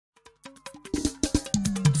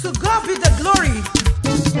To God be the glory.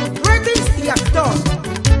 Great things He has done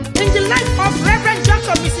in the life of Reverend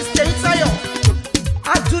Dr. Mrs. Temitayo,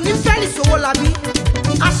 Adunni Felix Owolabi,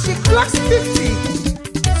 as she clocks 50.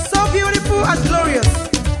 So beautiful and glorious.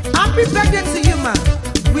 Happy birthday to you, ma.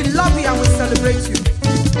 We love you and we celebrate you.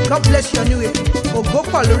 God bless your new year. Ogo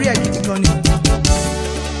pọ̀ lórí ẹ̀ gidi gan ni.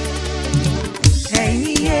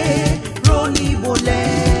 Ẹ̀yin yé roni bolẹ̀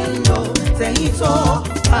lọ, tẹ̀yìn tọ́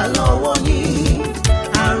àlọ́wọ́ yìí.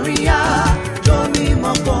 Àríyá domi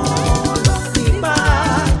mọ́kàn lọ nípa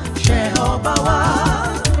ṣe ọba wa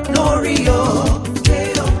lórí òkè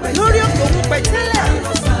òpè tẹ́lẹ̀. Lórí òkè òpè tẹ́lẹ̀.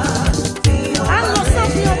 Àlọ́sà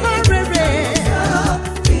fi ọba rere.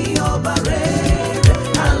 Fi ọba rere.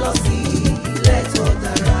 Àlọ́sí ilẹ̀ tó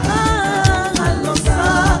dára. Àlọ́sà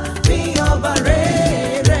fi ọba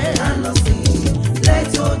rere. Àlọ́sí ilẹ̀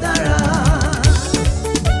tó dára.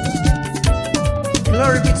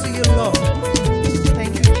 Glory be to you, Lord.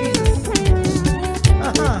 Thank you, Jesus.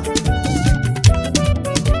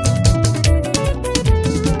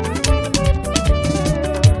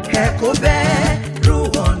 Ẹ̀kọ́ bẹ́ẹ̀ ru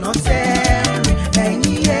ọ̀nà tẹ́rìn, ẹ̀yin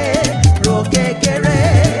yé ro kékeré.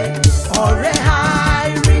 Ọ̀rẹ́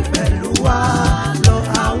àìrí pẹ̀lú wa lọ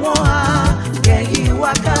àwọn akẹ́yìn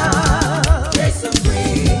wá ká.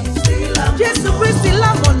 Jésù Kristi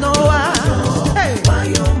lámọ̀nà wa. Hey. wá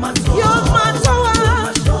yóò máa tọ́. Yóò máa tọ́ wa.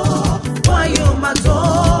 Wá yóò máa tọ́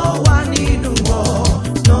wa nínú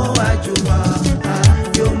ọ̀nà àjò wa.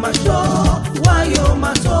 Yóò máa ṣọ́. Wá yóò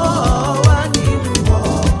máa tọ́ wa nínú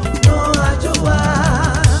ọ̀nà àjò wa.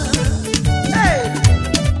 Hey.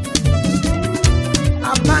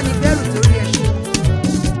 Abánibẹ́rù torí ẹ̀ṣẹ̀.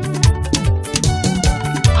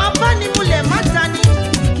 Abánimúlẹ̀ má dání.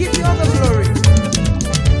 Give you all the glory.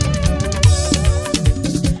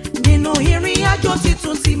 Nínú ìrìn àjò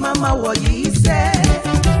titun tí màmá wọ̀ yìí sẹ́.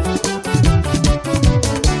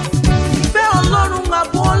 Ìfẹ́ Ọlọ́run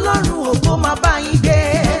àbò Ọlọ́run ògo máa bá yín gbé.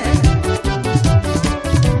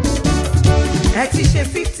 Ẹ ti ṣe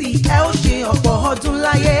 50, ẹ ó ṣe ọ̀pọ̀ ọdún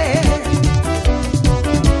láyé.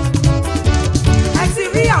 Ẹ ti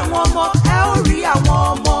rí àwọn ọmọ, ẹ ó rí àwọn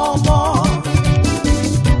ọmọ ọmọ.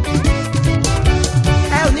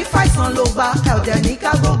 Ẹ ò ní fàìsàn ló gbà, ẹ ò dẹ̀ ní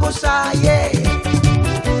ká gbogbo ṣáyé.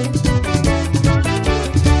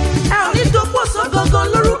 Ẹ ò ní dópò sógógó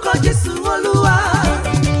lórúkọ Jésù Olúwa.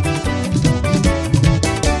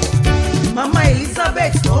 Mama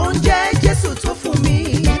Elizabeth tó ń jẹ́ Jésù tó fún mi.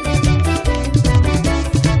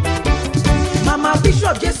 Mama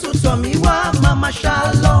Bishop Jésù tọ̀ mí wá, Mama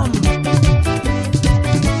Shalom.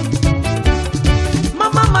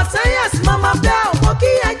 Mama Matthias, Mama Bell, mo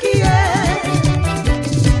kíyẹ́kíyẹ́.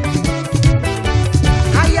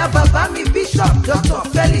 Aya bàbá mi Bishop Dr.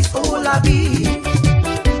 Felix Owolabi.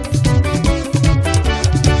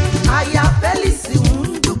 Aya Felix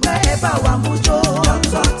ń dúpẹ́ ẹ bá wa mú jó.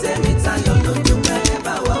 Dr. Temitayo ló dúpẹ́ ẹ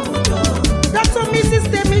bá wa mú jó. Dr. Mrs.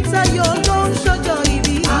 Temitayo ló ń ṣọjọ́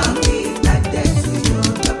ìbí. Happy birthday to you,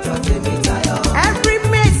 Dr. Temitayo. Every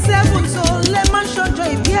May 7 so lè máa ṣọjọ́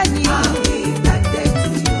ìbí ẹ̀yìn. Happy birthday to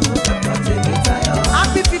you, Dr. Temitayo.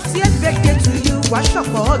 Happy 50th birthday to you. Wá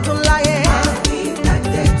ṣọ̀pọ̀ ọdún láyé. Happy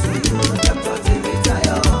birthday to you, Dr.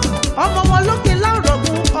 Temitayo. Ọmọ wọn lókè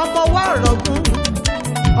láòrọ̀gùn, ọmọ wa ọ̀rọ̀gùn.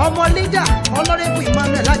 Ọmọ lídà Honorable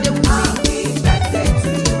Emmanuel Adewumi. Happy birthday to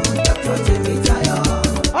you, Dr. Temitayo.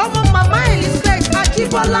 Ọmọ màmá Elizabeth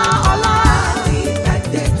Ajíbọ́lá Ọlá. Happy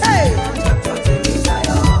birthday to Hey. you, Dr.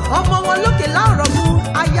 Temitayo. Ọmọ wọn lókè láòrọ̀gùn,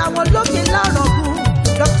 aya wọn lókè láòrọ̀gùn.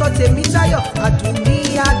 Dr. Temitayo Adunni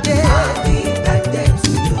Adé. Happy birthday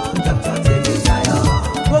to you, Dr. Temitayo.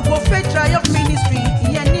 Gbogbo Faith Triumph Ministry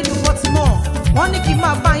ìyẹn nílùú Baltimore. Wọ́n ní kí n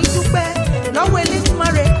máa bá yín dúpẹ́ lọ́wọ́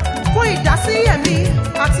Elédùmarè fún ìdásí ẹ̀mí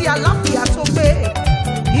àti àlàáfíà tó gbé.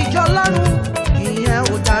 Ìjọ Ọlọ́run ìyẹn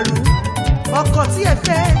ò dàrú. Ọkọ tí ẹ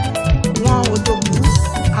fẹ́ wọn ò dòkú.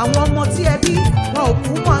 Àwọn ọmọ tí ẹ bí wọn ò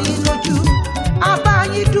kú mọ́ yín lójú. A bá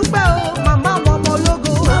yín dúpẹ́ o, màmá àwọn ọmọ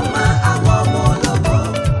ológo. Mama àwọn ọmọ ológo,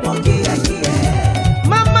 mo kíyẹ́kíyẹ́.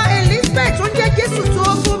 Mama Elizabeth tó ń jẹ́ Jésù tó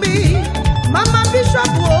fún mi. Mama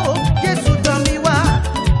Bishop o, Jésù dán mi wá.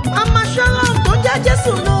 Mama Shalom tó ń jẹ́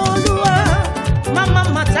Jésù lóluwà. Mama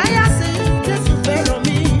Matthias, Jésù fẹ́ràn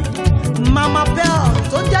mi.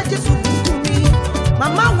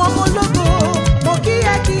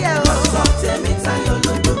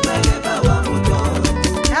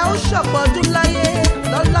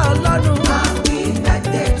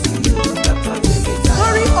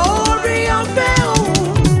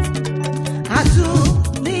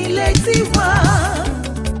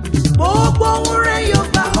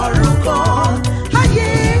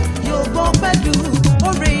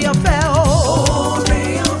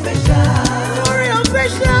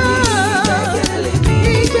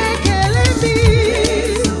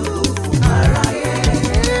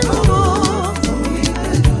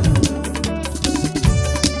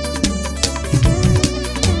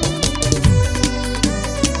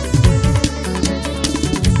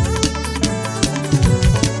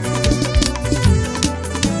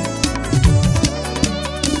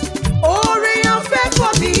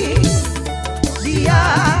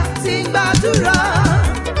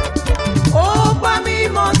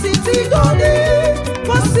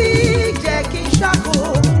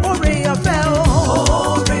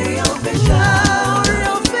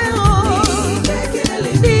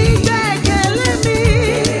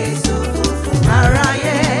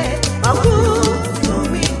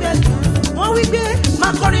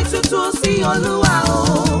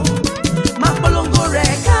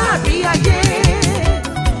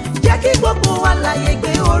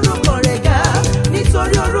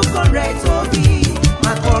 orúkọ rẹ̀ tóbi.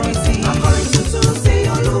 Máa kọrin sí i. Akọrin tuntun sí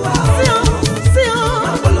Olúwa o. sí o.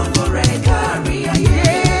 Máa polongo rẹ̀ kárí ayé.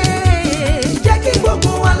 Jẹ́ kí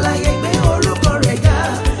gbogbo alààyè gbé orúkọ rẹ̀ ga.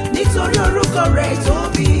 Nítorí orúkọ rẹ̀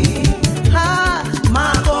tóbi.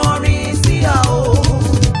 Máa kọrin sí a o.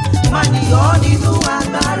 Máa yọ̀ nínú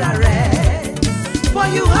agbára rẹ̀. For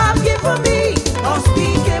you have given me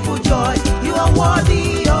unspeakable joy. You are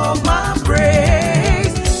worthy of my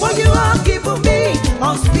praise. For you have given me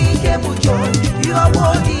unspeakable joy. You are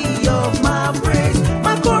worthy of my praise.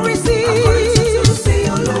 Máa kọrin sí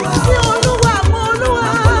Olúwa. Sí Olúwa, mọ Olúwa.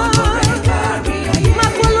 Máa polongo rẹ̀ kárí ayé.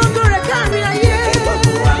 Máa polongo rẹ̀ kárí ayé. Kí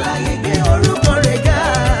gbogbo alààyè gbé orúkọ rẹ̀ ga.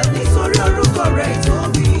 Nítorí orúkọ rẹ̀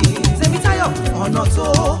tóbi. Temitayo, ọ̀nà tó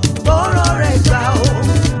gbọ́rọ̀ rẹ̀ gbà o.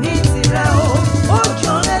 Ní tirẹ̀ o, ó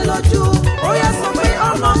jọ ẹ́ lójú. Ó yá sọ pé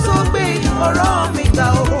ọ̀nà tó gbé ọ̀rọ̀ mi gbà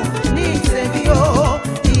o. Ní tèmi o,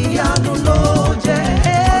 ìyanu ló jẹ́.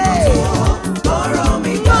 Ọ̀rọ̀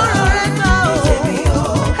mi gbà rẹ̀ gbà o. Ní tèmi o,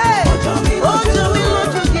 ó jọ mi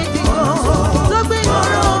lójú gidi gan. Tó gbé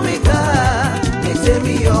ọ̀rọ̀ mi gbà. Ní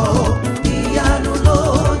tèmi o, ìyanu ló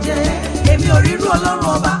jẹ́. Èmi ò rírú Ọlọ́run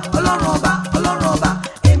ọba, Ọlọ́run ọba, Ọlọ́run ọba.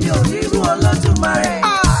 Èmi ò rírú Olódùmarè.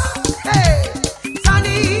 Ta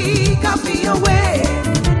ni ká fi òwe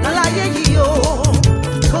láláyé yìí o?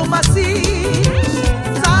 Kò má sí.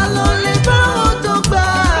 Ta ló lè bá ọ̀dọ́ gbà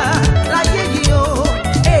láyé yìí o?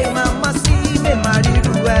 Màmá sí mi máa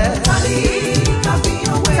rírú ẹ̀. Ta ni ká fi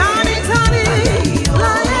òwe? Ta ni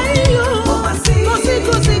láyé yìí o? Kò má sí. Kò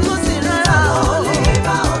sí rárá o.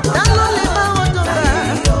 Ta ló lè bá ọ̀dọ́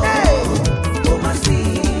gbà? Kò má sí.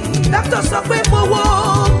 Dókítà sọ pé mo wo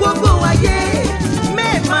gbogbo ayé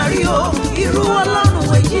mẹ́ẹ̀má rí o irú Ọlọ́run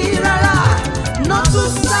èyí rárá. North to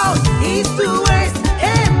south, east to west,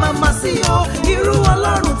 màmá sí o irú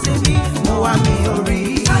Ọlọ́run tèmi mo wá mi ò rí.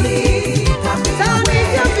 Ta ni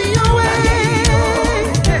ká fi òwe?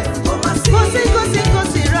 Kò má sí. Kò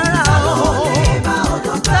sí rárá o.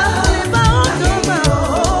 Ta ló lè bá ọ̀dọ́ gbà o?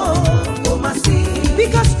 Kò má sí.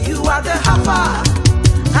 Because you are the Alpha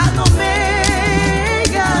and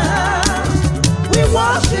Omega. We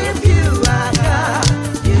worship you, our God.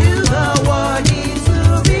 You are worthy to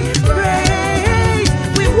be praised.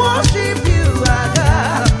 We worship you, our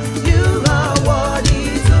God. You are worthy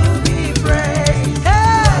to be praised.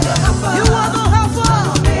 Hey, you are the Alpha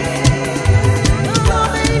and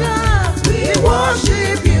Omega. We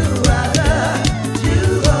worship you, our God. You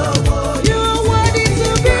are worthy to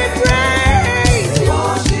be praised. We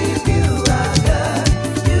worship you, our God.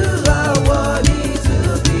 You are worthy to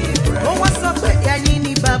be praised. Oh, what's up with ẹ̀yin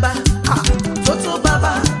ni bàbá, tó tó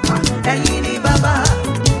bàbá, ẹ̀yin ni bàbá,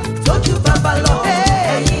 tó ju bàbá lọ.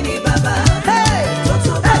 Ẹ̀yin ni bàbá, tó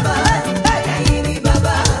tó bàbá, ẹ̀yin ni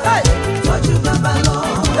bàbá, tó ju bàbá lọ.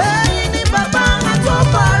 Ẹ̀yin ni bàbá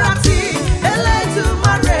àtọ́bàrà tí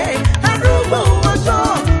Elédùmarè arúgbó ọjọ́,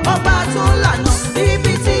 ọba tó lànà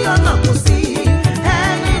ibi tí ọ̀nà kò sí.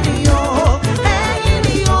 Ẹ̀yin ni o, ẹ̀yin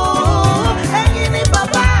ni o, ẹ̀yin ni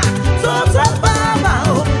bàbá, tó tó bàbá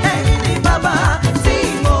o. Ẹ̀yin ni bàbá tí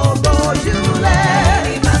mo gbójúlé. Ẹ̀yin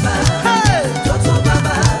ni bàbá, tó tó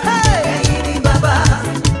bàbá. Ẹ̀yin ni bàbá,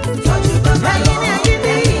 tó ju bàbá lọ.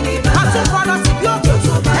 Ẹ̀yin ni bàbá, àtúfọ̀nà tí yóò tó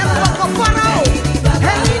tó bàbá. Ẹ̀fọ́ kọ̀ fọ́nà o.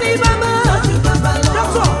 Ẹ̀yin ni bàbá, tó ju bàbá lọ.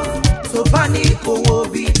 Dọ́kítọ̀ tó bá ní owó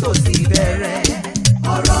bí tó ti bẹ̀rẹ̀,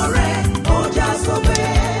 ọ̀rọ̀ rẹ̀ ó já sóbẹ̀.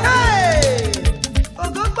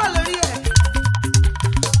 Ògo pọ̀ lórí ẹ̀.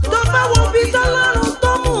 Tó bá wo bí tọ́lọ́run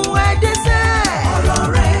tó mú ẹ dé sẹ́. Ọ̀rọ̀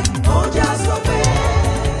rẹ̀ ó já sóbẹ̀.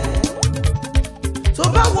 Tó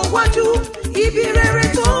bá wo wájú ibi rere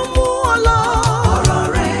tó ń mú ọ lọ. Ọ̀rọ̀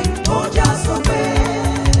rẹ̀ ó já sóbẹ̀.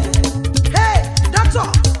 Dọ́kítọ̀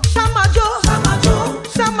ṣá máa jó,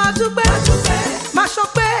 ṣá máa dúpẹ́, máa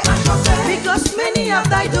ṣọpẹ́. Because many have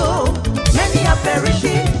died oh, many are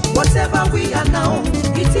perishing. Whatever we are now,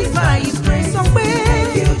 it is by His grace. Sọ pé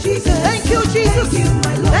thank you Jesus, thank you Jesus,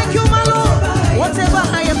 thank you my Lord. Whatever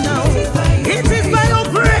I am now, it is by your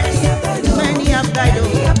grace. Many have died oh,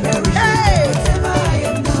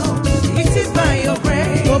 it is by your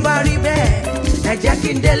grace. Tó bá rí bẹ́ẹ̀, ẹ jẹ́ kí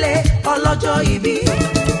n délé ọlọ́jọ́ ìbí.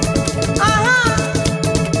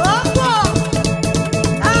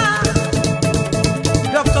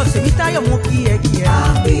 Dr. Temitayo mú kí ẹ kí ẹ.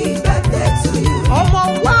 Happy birthday to you. Ọmọ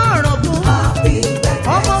wa ọ̀rọ̀gún. Happy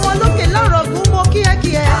birthday. Ọmọ wọn lókè lárọ̀gún mú kí ẹ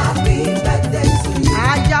kí ẹ. Happy birthday to you.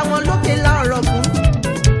 Aya wọn lókè lárọ̀gún.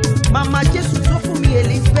 Mama Jésù tó fún mi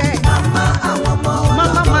Elizabeth. Mama àwọn ọmọ wọn.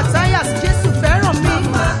 Mama Matthias Jésù fẹ́ràn mi.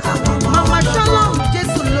 Mama àwọn ọmọ wọn. Mama Shalom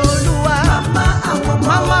Jésù lolúwa. Mama àwọn ọmọ wọn.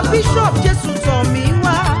 Mama Bishop Jésù tọ̀ mí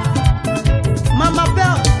wá. Mama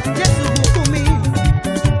Bell Jésù bùkún mi.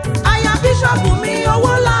 Aya Bishop mi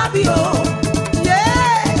Owolabi.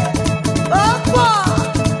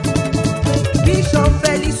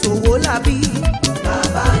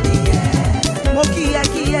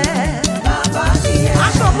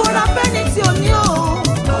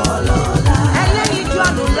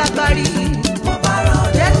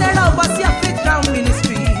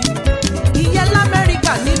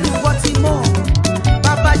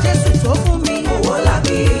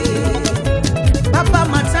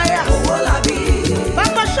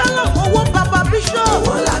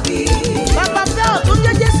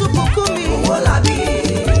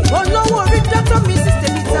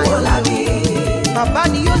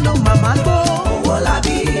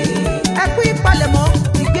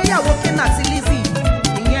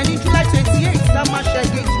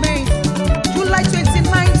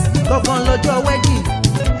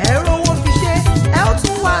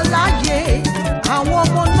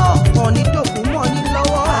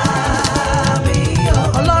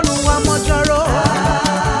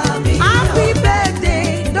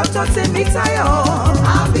 Temitayo.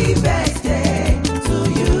 Happy birthday to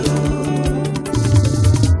you.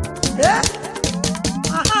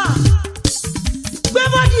 Gbé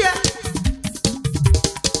bọ́dí ẹ̀.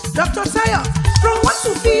 Dr. Tayo, from 1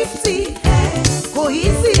 to 50, kò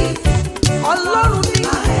easy. Ọlọ́run ni,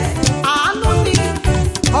 àánú ni,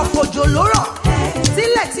 ọ̀pọ̀ òjò ló rọ̀,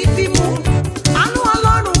 sílẹ̀ ti fi mú. Àánú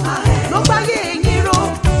Ọlọ́run ló gbáyé eyín ro.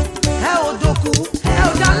 Ẹ ò dòkú, ẹ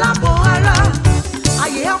ò dá lábọ̀ ara.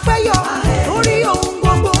 Àyè ọpẹ́ yọ lórí ohun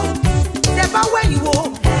gbogbo. Tẹ bá wẹ̀yìn wò,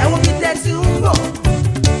 ẹ wo bí tẹ ti ń bọ̀.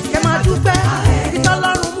 Kẹ máa dúpẹ́ ibi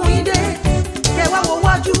tọ́lọ́run mú yín dé. Kẹ wá wo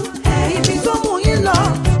wájú ibi tó mú yín lọ.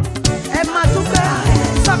 Ẹ máa dúpẹ́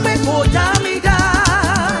sọ pé kò dá mi dá.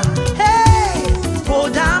 Hey, kò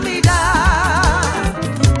dá mi dá.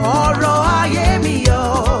 Ọ̀rọ̀ ayé mi yọ.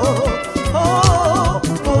 Oh,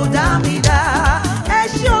 kò dá mi dá. Ẹ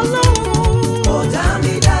ṣé Ọlọ́run. Kò dá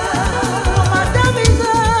mi dá. Kò má dá mi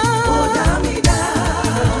dá. Kò dá mi dá.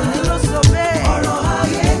 Adunni ló sọ bẹ́ẹ̀. Ọ̀rọ̀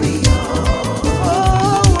ayé mi yọ.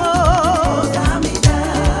 Oh, Kò dá mi dá.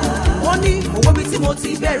 wọ́n ní owó bíi tí mo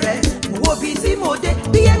ti bẹ̀rẹ̀ owó bíi tí mo dé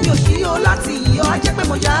bí èmi ò ṣí o láti yọ á jẹ́ pé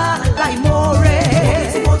mo yá láì mọ rẹ̀.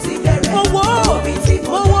 Tí mo ti bẹ̀rẹ̀. owó bí tí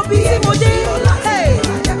mo owó bíi tí mo dé. Hey,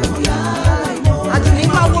 Ajẹ́ pé mo yá láìmọ̀. Adunni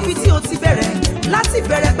máa wo bíi tí o ti bẹ̀rẹ̀ láti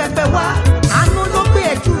bẹ̀rẹ̀ pẹpẹ wá àánú ló gbé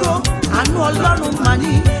ẹ dúró àánú Ọlọ́run mà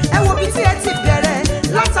ní